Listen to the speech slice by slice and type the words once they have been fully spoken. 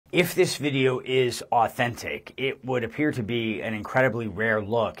If this video is authentic, it would appear to be an incredibly rare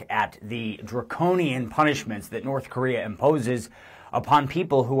look at the draconian punishments that North Korea imposes upon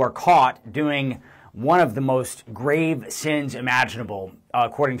people who are caught doing one of the most grave sins imaginable,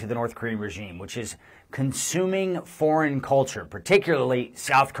 according to the North Korean regime, which is consuming foreign culture, particularly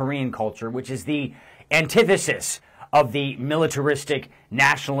South Korean culture, which is the antithesis of the militaristic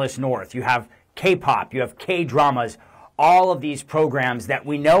nationalist North. You have K-pop, you have K-dramas, all of these programs that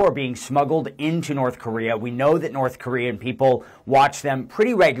we know are being smuggled into North Korea. We know that North Korean people watch them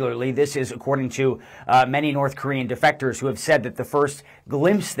pretty regularly. This is according to many North Korean defectors who have said that the first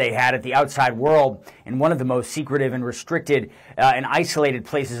glimpse they had at the outside world in one of the most secretive and restricted and isolated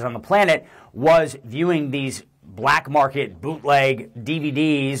places on the planet was viewing these black market bootleg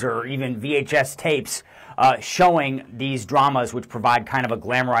DVDs or even VHS tapes showing these dramas which provide kind of a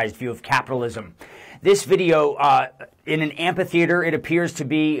glamorized view of capitalism. This video, in an amphitheater, it appears to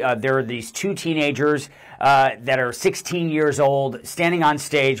be, there are these two teenagers that are 16 years old standing on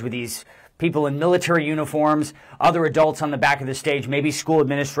stage with these people in military uniforms, other adults on the back of the stage, maybe school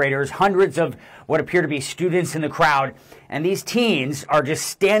administrators, hundreds of what appear to be students in the crowd. And these teens are just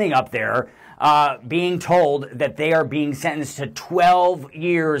standing up there being told that they are being sentenced to 12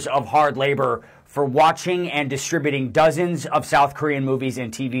 years of hard labor for watching and distributing dozens of South Korean movies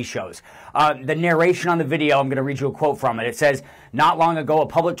and TV shows. The narration on the video, I'm going to read you a quote from it. It says, "Not long ago, a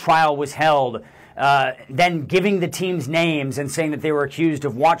public trial was held," then giving the teams names and saying that they were accused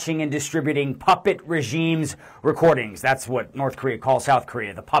of watching and distributing puppet regimes recordings. That's what North Korea calls South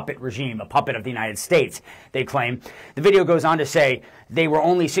Korea, the puppet regime, a puppet of the United States, they claim. The video goes on to say they were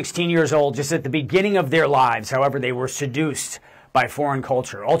only 16 years old, just at the beginning of their lives. However, they were seduced by foreign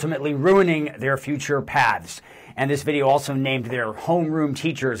culture, ultimately ruining their future paths. And this video also named their homeroom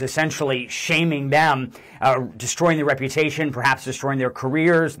teachers, essentially shaming them, destroying their reputation, perhaps destroying their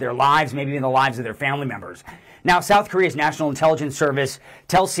careers, their lives, maybe even the lives of their family members. Now, South Korea's National Intelligence Service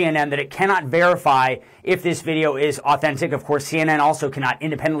tells CNN that it cannot verify if this video is authentic. Of course, CNN also cannot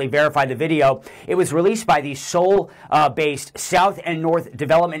independently verify the video. It was released by the Seoul-based South and North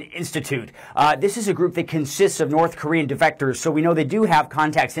Development Institute. This is a group that consists of North Korean defectors, so we know they do have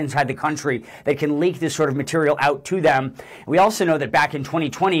contacts inside the country that can leak this sort of material out to them. We also know that back in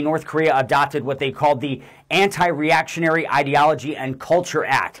 2020, North Korea adopted what they called the Anti-Reactionary Ideology and Culture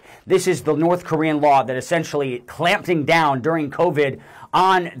Act. This is the North Korean law that essentially clamping down during COVID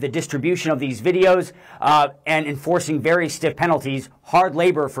on the distribution of these videos and enforcing very stiff penalties, hard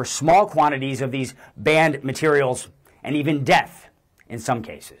labor for small quantities of these banned materials, and even death in some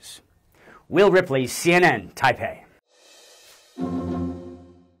cases. Will Ripley, CNN, Taipei.